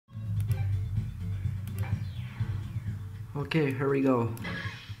Okay, here we go.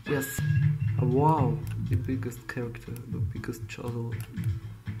 Yes. Wow, the biggest character, the biggest puzzle.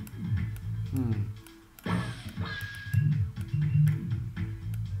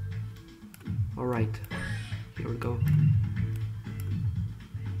 Alright, here we go.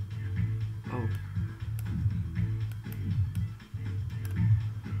 Oh.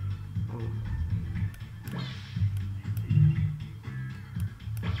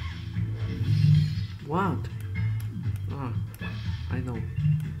 What? Ah, I know.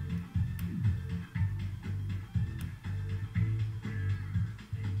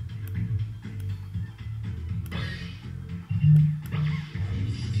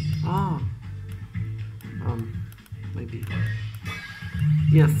 Ah, maybe.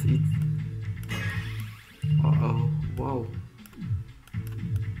 Yes, it's. Uh-oh, wow.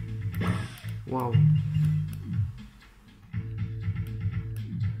 Wow.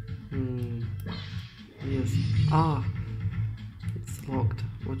 Yes. Ah, it's locked.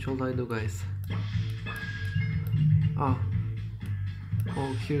 What should I do, guys? Ah.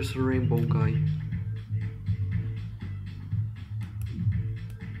 Oh, here's a rainbow guy.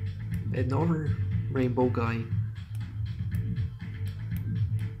 Another rainbow guy.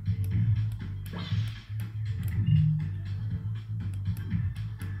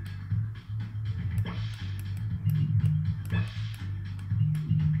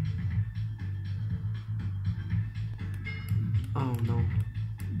 Oh no.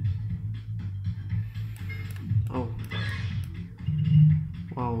 Oh.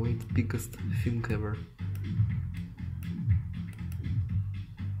 Wow, it's biggest thing ever.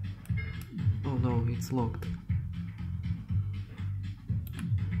 Oh no, it's locked.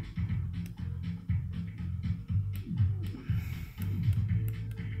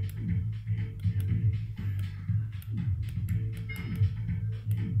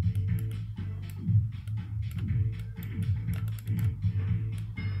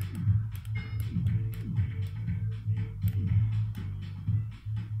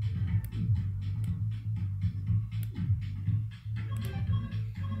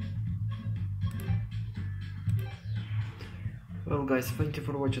 Well guys, thank you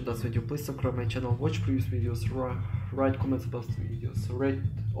for watching that video. Please subscribe my channel, watch previous videos, write comments about the videos, rate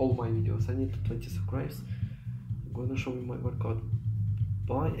all my videos. I need 20 subscribes. I'm gonna show you my workout.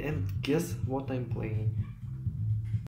 Bye, and guess what I'm playing.